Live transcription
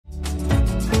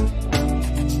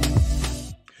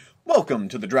Welcome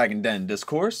to the Dragon Den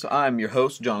Discourse. I'm your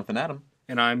host, Jonathan Adam.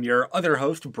 And I'm your other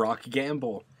host, Brock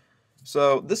Gambill.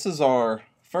 So, this is our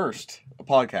first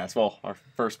podcast. Well, our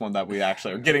first one that we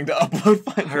actually are getting to upload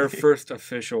finally. Our first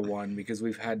official one, because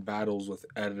we've had battles with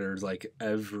editors, like,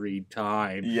 every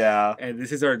time. Yeah. And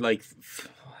this is our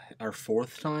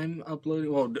fourth time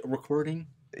recording?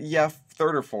 Yeah,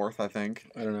 third or fourth, I think.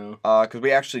 I don't know. Because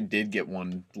we actually did get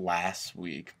one last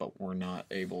week, but we're not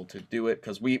able to do it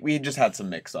because we just had some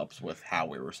mix-ups with how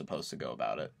we were supposed to go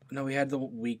about it. No, we had the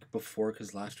week before,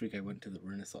 because last week I went to the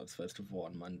Renaissance Festival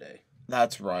on Monday.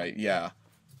 That's right, yeah.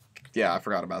 Yeah, I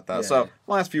forgot about that. Yeah. So,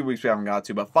 last few weeks we haven't got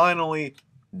to, but finally,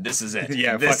 this is it.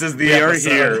 Yeah, this is the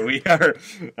episode. We are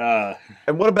here.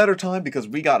 And what a better time, because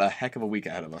we got a heck of a week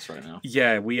ahead of us right now.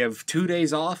 Yeah, we have 2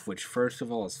 days off, which, first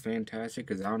of all, is fantastic,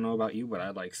 because I don't know about you, but I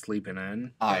like sleeping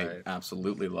in. I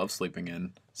absolutely love sleeping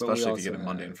in, especially if you get it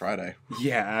Monday and Friday.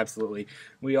 Yeah, absolutely.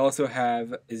 We also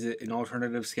have, is it an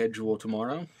alternative schedule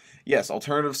tomorrow? Yes,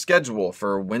 alternative schedule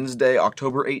for Wednesday,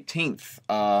 October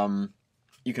 18th.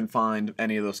 You can find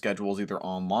any of those schedules either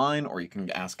online or you can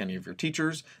ask any of your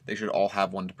teachers. They should all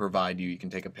have one to provide you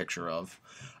can take a picture of.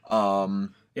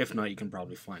 If not, you can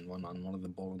probably find one on one of the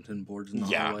bulletin boards in the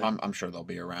hallway. I'm sure they'll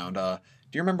be around. Do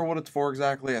you remember what it's for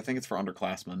exactly? I think it's for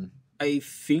underclassmen. I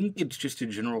think it's just a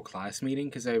general class meeting,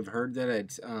 because I've heard that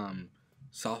it's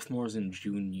sophomores and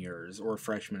juniors, or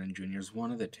freshmen and juniors, one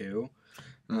of the two.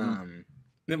 Mm-hmm.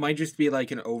 It might just be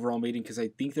like an overall meeting, because I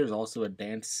think there's also a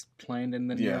dance planned in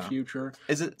the near future.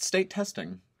 Is it state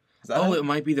testing? Is that it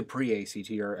might be the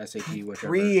pre-ACT or SAT, whichever.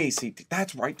 Pre-ACT,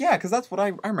 that's right. Yeah, because that's what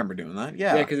I remember doing that.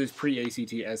 Yeah. Yeah, because it's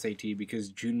pre-ACT, SAT, because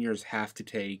juniors have to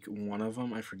take one of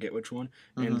them. I forget which one.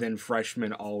 Mm-hmm. And then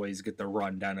freshmen always get the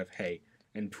rundown of, hey,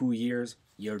 in 2 years,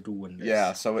 you're doing this.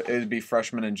 Yeah, so it'd be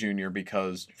freshman and junior,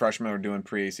 because freshmen are doing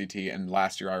pre-ACT, and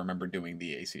last year I remember doing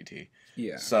the ACT.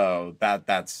 Yeah. So that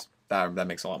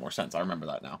makes a lot more sense. I remember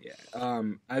that now. Yeah.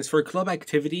 As for club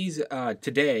activities,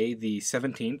 today, the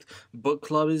 17th, book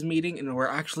club is meeting, and we're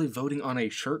actually voting on a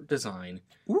shirt design.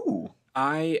 Ooh.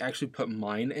 I actually put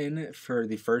mine in for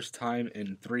the first time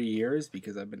in 3 years,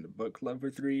 because I've been to book club for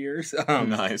 3 years.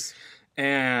 Nice.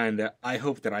 And I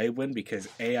hope that I win, because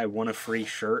A, I won a free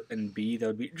shirt, and B,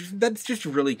 that's just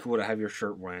really cool to have your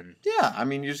shirt win. Yeah, I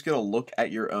mean, you just get to look at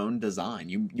your own design.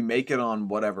 You make it on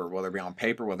whatever, whether it be on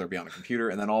paper, whether it be on a computer,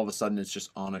 and then all of a sudden it's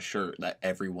just on a shirt that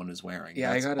everyone is wearing.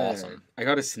 Yeah, that's awesome. I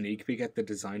got a sneak peek at the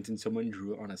designs, and someone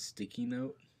drew it on a sticky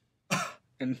note.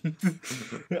 And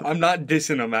I'm not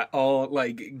dissing them at all.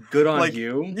 Like, good on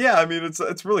you. Yeah, I mean,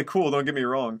 it's really cool. Don't get me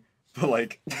wrong, but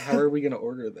like, how are we gonna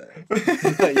order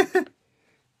that?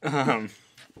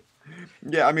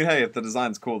 Yeah, I mean, hey, if the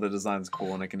design's cool,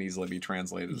 and it can easily be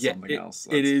translated to something else.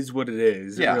 It is what it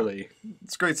is. Yeah, really.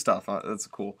 It's great stuff. That's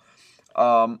cool.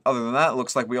 Other than that, it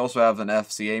looks like we also have an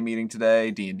FCA meeting today,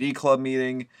 D&D club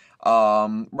meeting,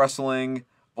 wrestling,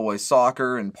 boys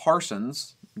soccer, and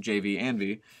Parsons, JV and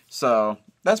V. So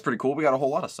that's pretty cool. We got a whole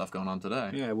lot of stuff going on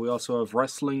today. Yeah, we also have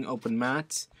wrestling, open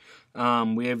mats.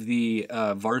 We have the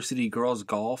varsity girls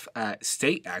golf at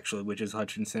State, actually, which is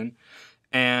Hutchinson.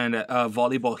 And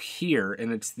volleyball here,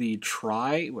 and it's the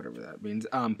whatever that means,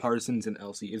 Parsons and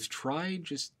Elsie. Is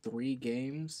just 3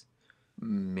 games?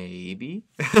 Maybe.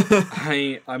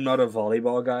 I'm not a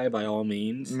volleyball guy by all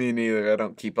means. Me neither. I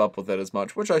don't keep up with it as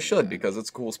much, which I should, because it's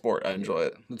a cool sport. I enjoy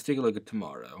it. Let's take a look at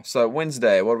tomorrow. So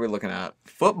Wednesday, what are we looking at?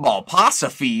 Football pasta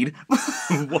feed.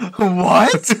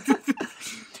 What?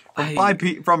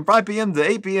 From 5 p.m. to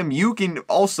 8 p.m., you can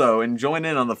also join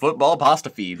in on the football pasta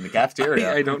feed in the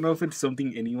cafeteria. I don't know if it's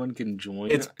something anyone can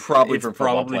join. It's probably for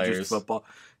football players. Just football.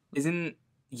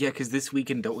 Because this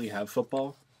weekend, don't we have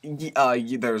football?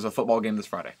 There's a football game this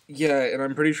Friday. Yeah, and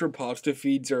I'm pretty sure pasta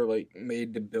feeds are like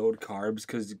made to build carbs,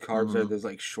 because the carbs are those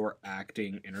like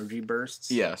short-acting energy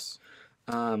bursts. Yes.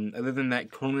 Other than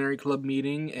that, culinary club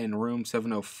meeting in room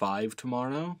 705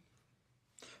 tomorrow.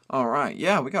 All right.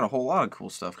 Yeah, we got a whole lot of cool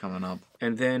stuff coming up.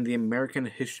 And then the American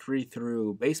History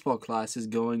through baseball class is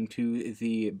going to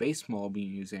the Baseball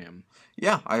Museum.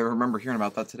 Yeah, I remember hearing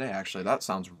about that today, actually. That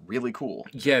sounds really cool.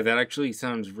 Yeah, that actually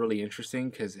sounds really interesting,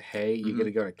 because, hey, you get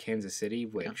to go to Kansas City,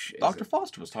 which Dr.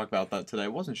 Foster was talking about that today,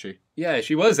 wasn't she? Yeah,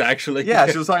 she was, actually. Yeah,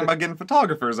 she was talking about getting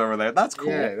photographers over there. That's cool.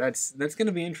 Yeah, that's going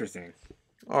to be interesting.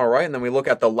 All right, and then we look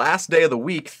at the last day of the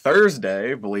week,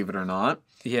 Thursday, believe it or not.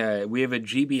 Yeah, we have a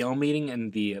GBL meeting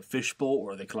in the Fishbowl,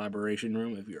 or the Collaboration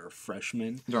Room, if you're a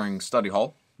freshman. During study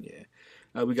hall. Yeah.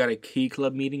 We got a key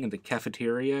club meeting in the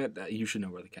cafeteria. You should know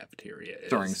where the cafeteria is.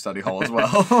 During study hall as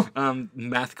well.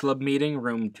 Math club meeting,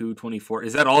 room 224.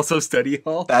 Is that also study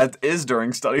hall? That is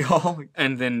during study hall.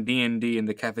 And then D&D in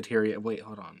the cafeteria. Wait,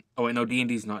 hold on. Oh, wait, no,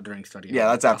 D&D's not during study hall. Yeah,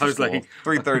 that's after I was school. like...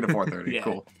 3:30 to 4:30. Yeah.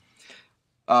 Cool.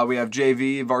 We have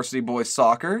JV varsity boys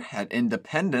soccer at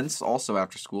Independence, also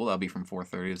after school. That'll be from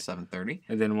 4:30 to 7:30.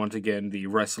 And then once again, the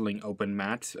wrestling open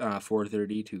mat,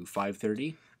 4:30 to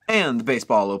 5:30. And the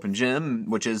baseball open gym,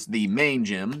 which is the main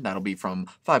gym. That'll be from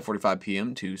 5:45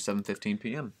 p.m. to 7:15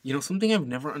 p.m. You know, something I've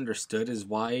never understood is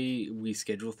why we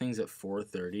schedule things at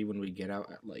 4:30 when we get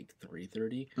out at, like,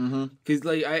 3:30. Mm-hmm. Because,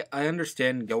 like, I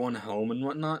understand going home and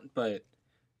whatnot, but...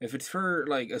 If it's for,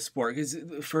 like, a sport, because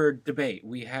for debate,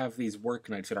 we have these work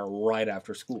nights that are right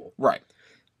after school. Right.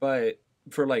 But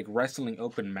for, like, wrestling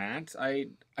open mats, I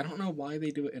don't know why they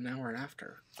do it an hour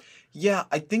after. Yeah,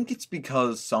 I think it's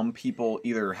because some people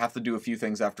either have to do a few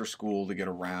things after school to get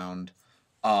around.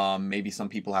 Maybe some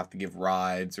people have to give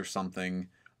rides or something.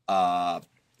 And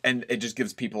it just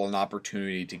gives people an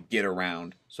opportunity to get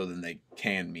around so then they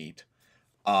can meet.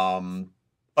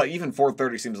 But even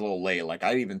 4:30 seems a little late. Like,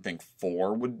 I even think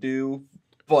 4 would do.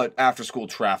 But after school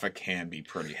traffic can be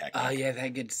pretty hectic. Yeah,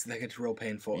 that gets real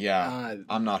painful. Yeah,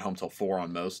 I'm not home till 4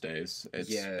 on most days. It's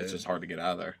just hard to get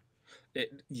out of there.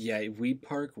 We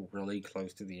park really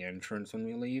close to the entrance when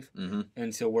we leave. Mm-hmm.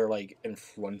 And so we're, like, in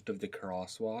front of the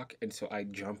crosswalk. And so I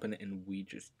jump in and we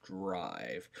just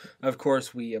drive. Of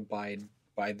course, we abide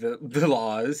by the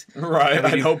laws. Right,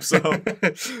 I hope so.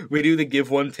 We do the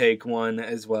give one, take one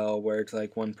as well, where it's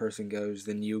like one person goes,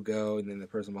 then you go, and then the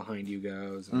person behind you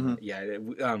goes. Mm-hmm.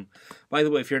 Yeah. By the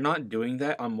way, if you're not doing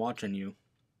that, I'm watching you.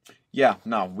 Yeah,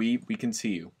 no, we can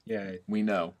see you. Yeah. We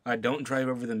know. Don't drive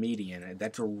over the median.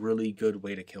 That's a really good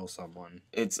way to kill someone.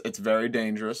 It's very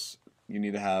dangerous. You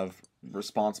need to have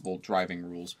responsible driving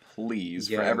rules, please,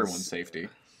 for everyone's safety.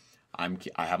 I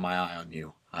have my eye on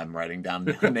you. I'm writing down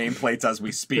the nameplates as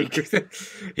we speak.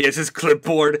 He has his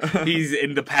clipboard. He's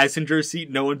in the passenger seat.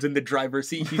 No one's in the driver's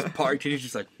seat. He's parked, and he's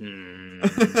just like,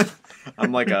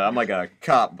 I'm like a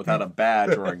cop without a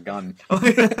badge or a gun.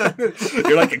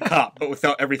 You're like a cop, but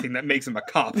without everything that makes him a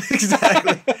cop.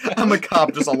 Exactly. I'm a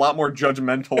cop, just a lot more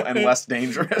judgmental and less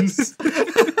dangerous.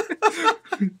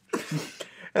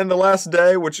 And the last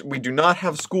day, which we do not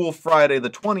have school Friday the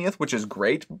 20th, which is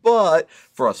great, but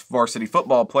for us varsity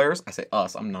football players, I say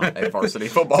us, I'm not a varsity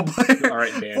football player. All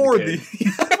right, man. For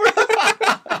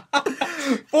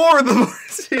the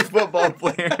varsity football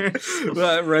players.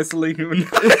 Wrestling.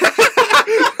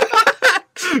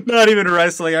 Not even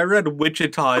wrestling. I read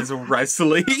Wichita's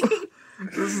wrestling.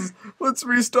 Let's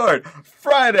restart.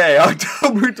 Friday,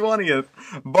 October 20th,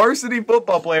 varsity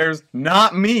football players,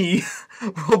 not me,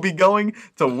 will be going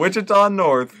to Wichita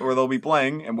North, where they'll be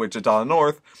playing in Wichita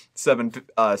North, 7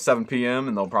 p.m.,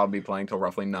 and they'll probably be playing till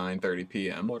roughly 9:30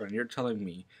 p.m. Hold on, you're telling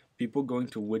me people going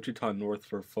to Wichita North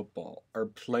for football are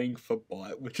playing football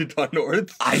at Wichita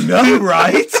North? I know,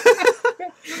 right?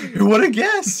 Who would have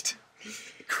guessed?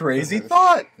 Crazy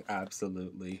thought.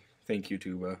 Absolutely. Thank you,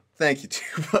 Tuba. Thank you,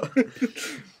 Tuba.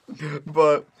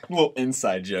 But, a little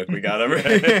inside joke we got over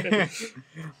here.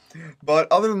 But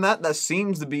other than that, that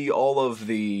seems to be all of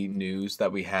the news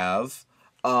that we have.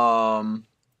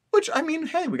 Which, I mean,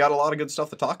 hey, we got a lot of good stuff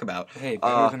to talk about. Hey,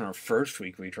 better than our first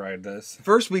week we tried this.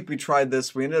 First week we tried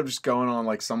this, we ended up just going on,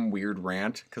 like, some weird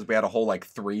rant, because we had a whole, like,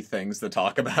 3 things to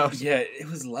talk about. Yeah, it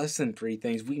was less than 3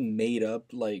 things. We made up,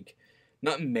 like,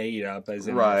 not made up as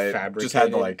in fabricated. Just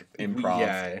had to, like, improv.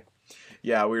 Yeah.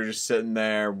 Yeah, we were just sitting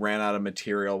there, ran out of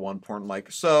material at one point,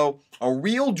 like, so, a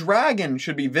real dragon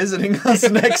should be visiting us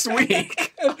next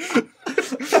week.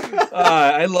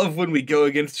 I love when we go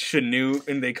against Chanute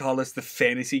and they call us the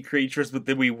fantasy creatures, but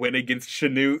then we win against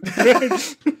Chanute.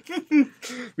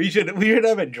 We should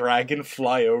have a dragon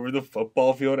fly over the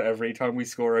football field every time we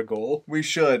score a goal. We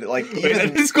should, like,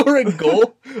 even score a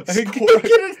goal. Get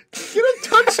a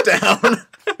touchdown.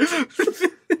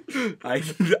 I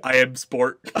am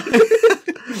sport.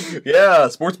 Yeah,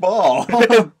 sports ball.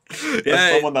 Yeah,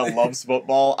 as someone that loves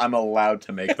football, I'm allowed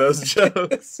to make those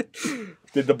jokes.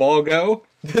 Did the ball go?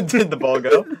 Did the ball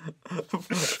go?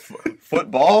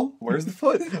 Football? Where's the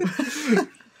foot?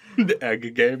 The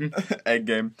egg game. Egg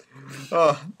game.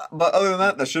 But other than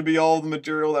that, that should be all the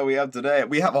material that we have today.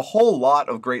 We have a whole lot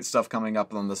of great stuff coming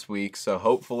up on this week, so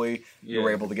hopefully you're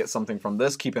able to get something from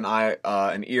this. Keep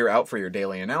an ear out for your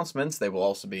daily announcements. They will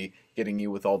also be getting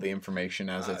you with all the information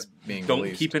as it's being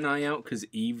released. Don't keep an eye out, because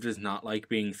Eve does not like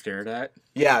being stared at.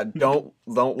 Yeah, don't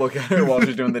look at her while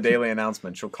she's doing the daily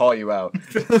announcement. She'll call you out.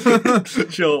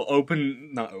 She'll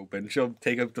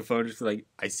take up the phone just like,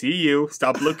 I see you,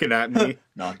 stop looking at me.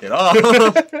 Knock it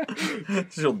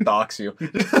off. She'll dox you.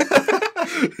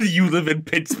 You live in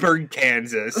Pittsburgh,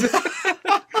 Kansas.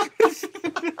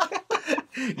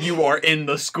 You are in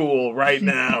the school right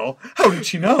now. How did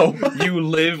she know? You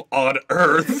live on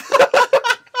Earth.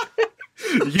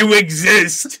 You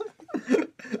exist.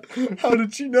 How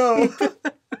did she know?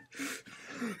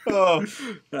 Oh,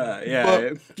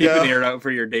 keep an ear out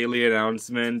for your daily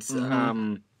announcements.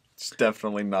 Mm-hmm. It's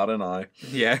definitely not an eye.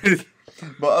 Yeah.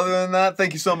 But other than that,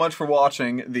 thank you so much for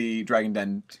watching the Dragon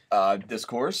Den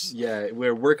Discourse. Yeah,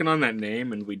 we're working on that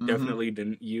name, and we definitely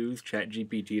didn't use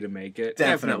ChatGPT to make it.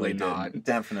 Definitely not.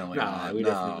 Definitely not. We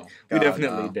No.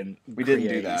 definitely didn't. We didn't do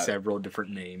create that. Several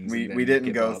different names. We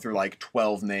didn't go through like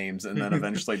 12 names and then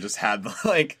eventually just had to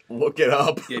like look it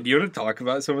up. Yeah, do you want to talk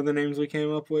about some of the names we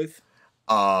came up with?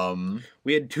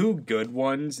 We had 2 good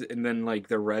ones, and then like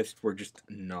the rest were just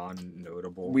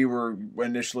non-notable. We were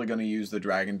initially going to use the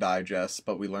Dragon Digest,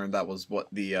 but we learned that was what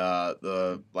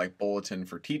the like bulletin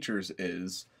for teachers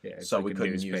is. Yeah, it's so like we a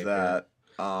couldn't use newspaper. that.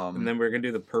 And then we were gonna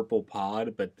do the Purple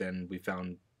Pod, but then we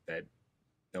found that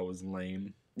was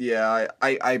lame. Yeah,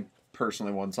 I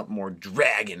personally want something more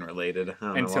dragon related.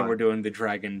 And so we're doing the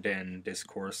Dragon Den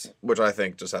Discourse, which I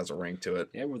think just has a ring to it.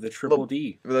 Yeah, with the triple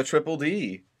D. With a triple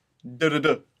D.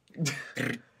 Da-da-da.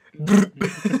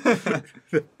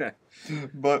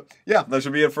 But yeah, that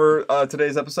should be it for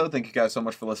today's episode. Thank you guys so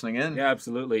much for listening in. Yeah,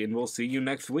 absolutely. And we'll see you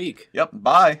next week. Yep.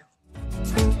 Bye.